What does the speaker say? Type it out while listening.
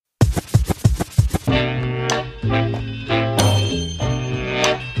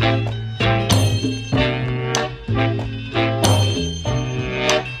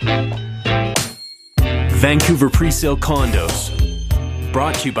Vancouver Presale Condos.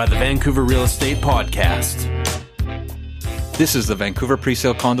 Brought to you by the Vancouver Real Estate Podcast. This is the Vancouver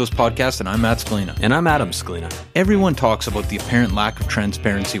Presale Condos Podcast, and I'm Matt Scalina. And I'm Adam Scalina. Everyone talks about the apparent lack of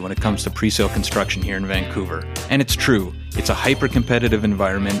transparency when it comes to presale construction here in Vancouver. And it's true. It's a hyper-competitive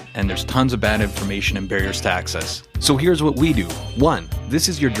environment, and there's tons of bad information and barriers to access. So here's what we do. 1. This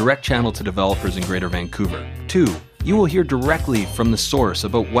is your direct channel to developers in Greater Vancouver. 2. You will hear directly from the source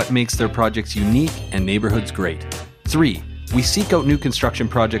about what makes their projects unique and neighborhoods great. 3. We seek out new construction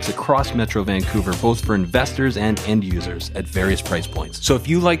projects across Metro Vancouver, both for investors and end users at various price points. So if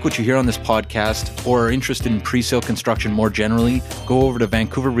you like what you hear on this podcast or are interested in presale construction more generally, go over to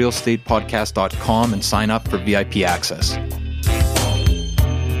vancouverrealestatepodcast.com and sign up for VIP access.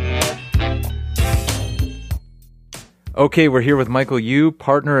 Okay, we're here with Michael Yu,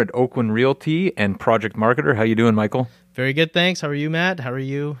 partner at Oakland Realty and project marketer. How you doing, Michael? Very good, thanks. How are you, Matt? How are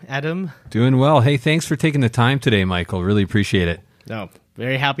you, Adam? Doing well. Hey, thanks for taking the time today, Michael. Really appreciate it. No,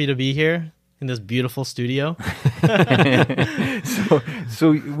 very happy to be here in this beautiful studio.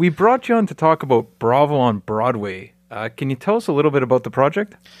 So we brought you on to talk about Bravo on Broadway. Can you tell us a little bit about the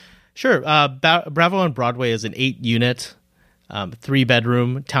project? Sure. Bravo on Broadway is an 8-unit,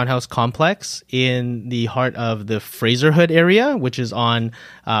 3-bedroom townhouse complex in the heart of the Fraserhood area, which is on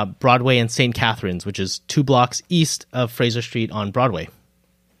Broadway and St. Catharines, which is 2 blocks east of Fraser Street on Broadway.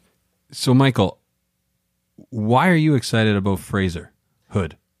 So, Michael, why are you excited about Fraser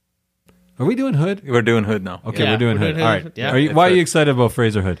Hood? Are we doing Hood? We're doing Hood now. Okay, Yeah, we're doing we're Hood. doing All Hood. right. Yeah. Why are you excited about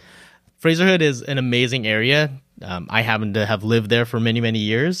Fraser Hood? Fraserhood is an amazing area. I happen to have lived there for many, many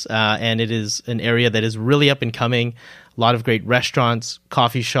years, and it is an area that is really up and coming. A lot of great restaurants,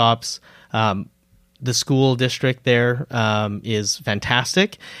 coffee shops. The school district there is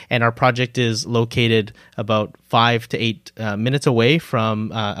fantastic, and our project is located about 5 to 8 minutes away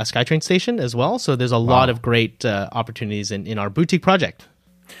from a SkyTrain station as well. So there's a lot of great opportunities in our boutique project.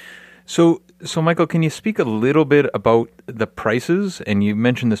 So Michael, can you speak a little bit about the prices? And you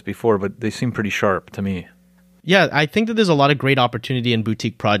mentioned this before, but they seem pretty sharp to me. Yeah, I think that there's a lot of great opportunity in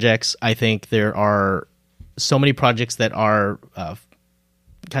boutique projects. I think there are so many projects that are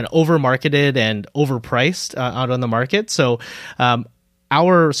kind of over-marketed and overpriced out on the market. So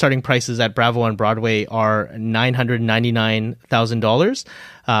our starting prices at Bravo on Broadway are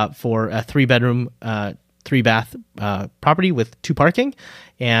 $999,000 for a 3-bedroom, 3-bath property with 2 parking.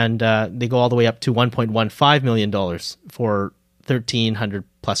 And they go all the way up to $1.15 million for 1,300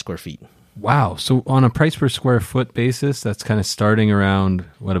 plus square feet. Wow. So on a price per square foot basis, that's kind of starting around,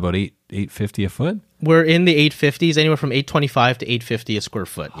 what, about $850 a foot? We're in the 850s, anywhere from $825 to $850 a square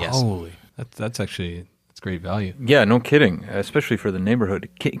foot. Yes. Holy, that's great value. Yeah, no kidding, especially for the neighborhood.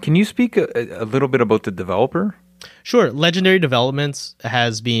 Can you speak a little bit about the developer? Sure. Legendary Developments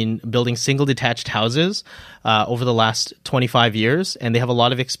has been building single detached houses over the last 25 years, and they have a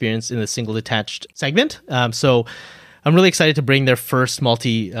lot of experience in the single detached segment. So I'm really excited to bring their first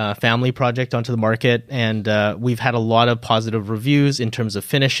multi-family project onto the market, and we've had a lot of positive reviews in terms of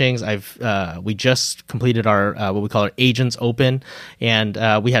finishings. We just completed our what we call our Agents Open, and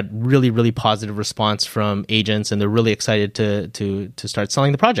we had really, really positive response from agents, and they're really excited to start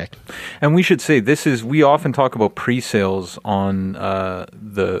selling the project. And we should say we often talk about pre-sales on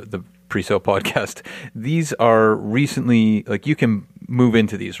the Presale podcast. These are recently, like, you can move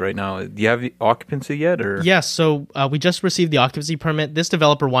into these right now. Do you have the occupancy yet? Or Yes. So we just received the occupancy permit. This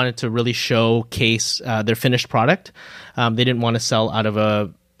developer wanted to really showcase their finished product. They didn't want to sell out of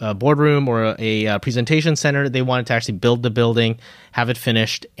a boardroom or a presentation center. They wanted to actually build the building, have it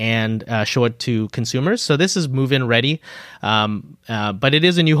finished, and show it to consumers. So this is move-in ready, but it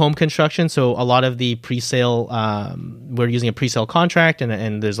is a new home construction. So a lot of the pre-sale, we're using a pre-sale contract,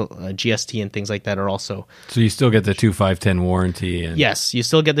 and there's a GST and things like that are also. So you still get the 2-5-10 warranty? Yes, you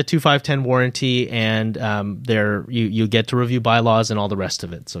still get the 2-5-10 warranty, and you get to review bylaws and all the rest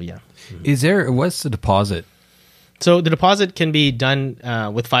of it. So yeah. What's the deposit? So the deposit can be done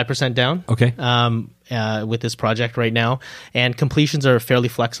with 5% down. Okay. With this project right now, and completions are fairly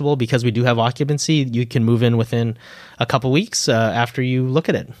flexible because we do have occupancy. You can move in within a couple weeks after you look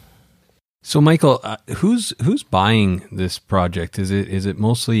at it. So, Michael, who's buying this project? Is it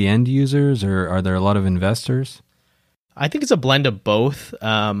mostly end users, or are there a lot of investors? I think it's a blend of both.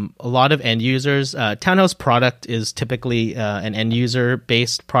 A lot of end users. Townhouse product is typically an end user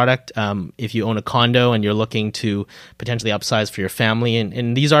based product. If you own a condo and you're looking to potentially upsize for your family,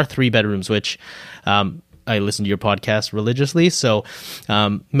 and these are 3 bedrooms, which I listen to your podcast religiously. So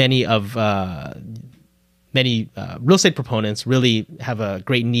many of many real estate proponents really have a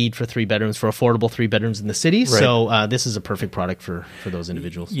great need for 3 bedrooms, for affordable 3 bedrooms in the city. Right. So this is a perfect product for those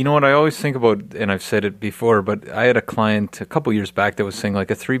individuals. You know what I always think about, and I've said it before, but I had a client a couple years back that was saying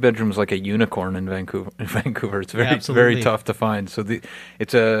like a 3-bedroom is like a unicorn in Vancouver. It's very Absolutely. very tough to find. So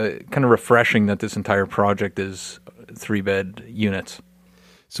it's a kind of refreshing that this entire project is 3-bed units.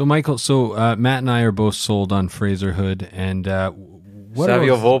 So, Michael, Matt and I are both sold on Fraser Hood, and what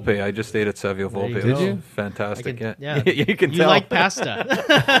Savio else? Volpe. I just ate at Savio There you Volpe. go. It was Did you? Fantastic. Yeah. You can You tell. like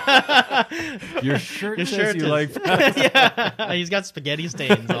pasta. Your shirt Your says shirt you is- like. Yeah, he's got spaghetti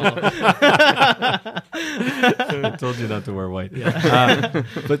stains all over. I told you not to wear white.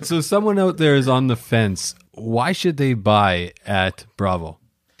 But so someone out there is on the fence. Why should they buy at Bravo?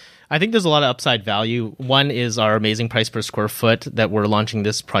 I think there's a lot of upside value. One is our amazing price per square foot that we're launching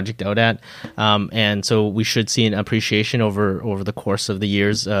this project out at, and so we should see an appreciation over the course of the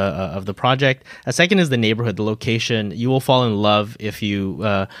years of the project. A second is the neighborhood, the location. You will fall in love if you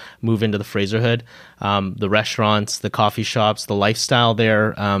move into the Fraser Hood. The restaurants, the coffee shops, the lifestyle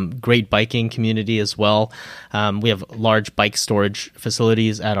there. Great biking community as well. We have large bike storage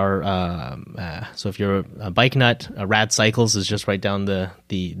facilities at our. So if you're a bike nut, Rad Cycles is just right down the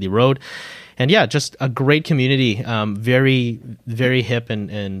road. And yeah, just a great community, very, very hip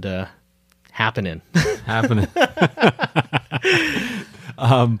and happening. Happening.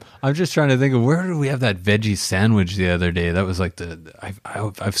 I'm just trying to think of where did we have that veggie sandwich the other day? That was like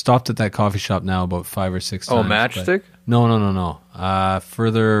I've stopped at that coffee shop now about 5 or 6 times. Oh, Matchstick? but- No.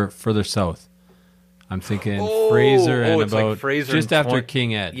 Further south. I'm thinking Fraser and it's like about Fraser just and after 20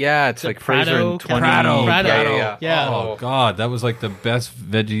 King Ed. Yeah, it's like Fraser Prado? and 20. Prado. Yeah. Oh God, that was like the best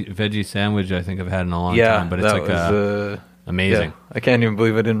veggie sandwich I think I've had in a long Yeah, time. But it's that like was, amazing. Yeah, I can't even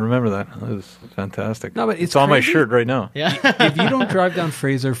believe I didn't remember that. It was fantastic. No, but it's on my crazy. shirt right now. Yeah. If you don't drive down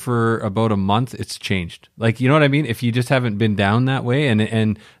Fraser for about a month, it's changed. Like, you know what I mean? If you just haven't been down that way,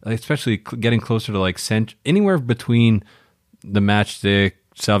 and especially getting closer to like anywhere between the Matchstick,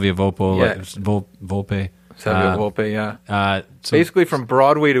 Salvia Volpe, Volpe. Savio Volpe, yeah. So Basically from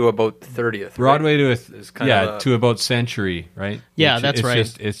Broadway to about 30th. Broadway right? to Is kind of a- to about Century, right? Yeah, that's it's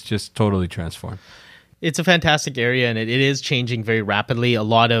right. It's just totally transformed. It's a fantastic area, and it is changing very rapidly. A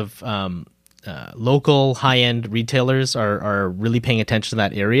lot of local high-end retailers are really paying attention to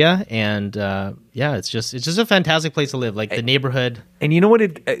that area, and it's just a fantastic place to live. Like the neighborhood. And you know what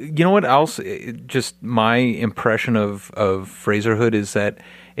else? Just my impression of Fraser Hood is that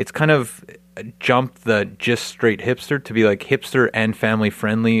it's kind of jumped the just straight hipster to be like hipster and family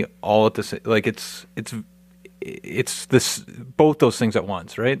friendly all at the same. Like it's this both those things at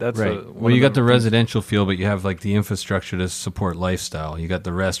once, right? That's Right. Well, you got the residential feel, but you have like the infrastructure to support lifestyle. You got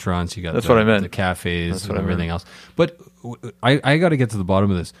the restaurants, you got That's what I meant. the cafes, That's and what I everything else. But I got to get to the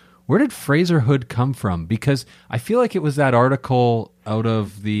bottom of this. Where did Fraser Hood come from? Because I feel like it was that article out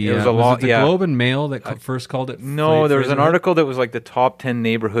of the It was a lot- it the yeah. Globe and Mail that first called it. No, there was Fraser an Hood? article that was like the top 10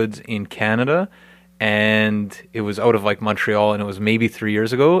 neighborhoods in Canada, and it was out of like Montreal, and it was maybe 3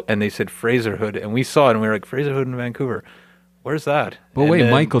 years ago, and they said Fraser Hood, and we saw it, and we were like, Fraser Hood in Vancouver. Where's that? But And wait,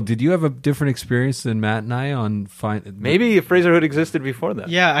 then Michael, did you have a different experience than Matt and I on maybe Fraser Hood existed before that.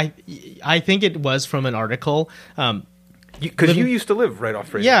 Yeah, I think it was from an article. Because you used to live right off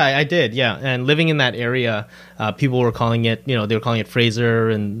Fraser. Yeah, I did. Yeah, and living in that area, people were calling it. They were calling it Fraser,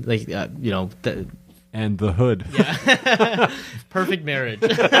 and like the and the Hood? perfect marriage.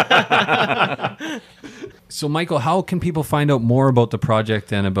 So, Michael, how can people find out more about the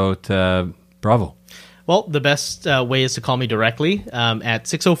project and about Bravo? Well, the best way is to call me directly at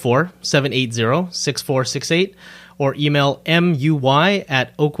 604-780-6468 or email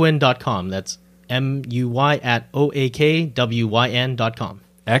muy@oakwyn.com. That's muy@oakwyn.com.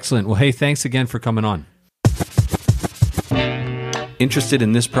 Excellent. Well, hey, thanks again for coming on. Interested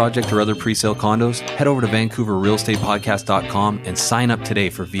in this project or other pre-sale condos? Head over to VancouverRealEstatePodcast.com and sign up today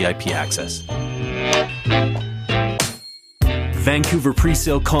for VIP access. Vancouver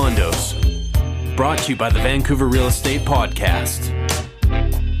Presale Condos. Brought to you by the Vancouver Real Estate Podcast.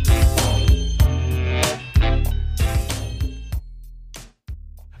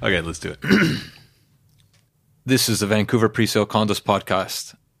 Okay, let's do it. This is the Vancouver Presale Condos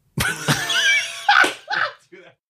podcast.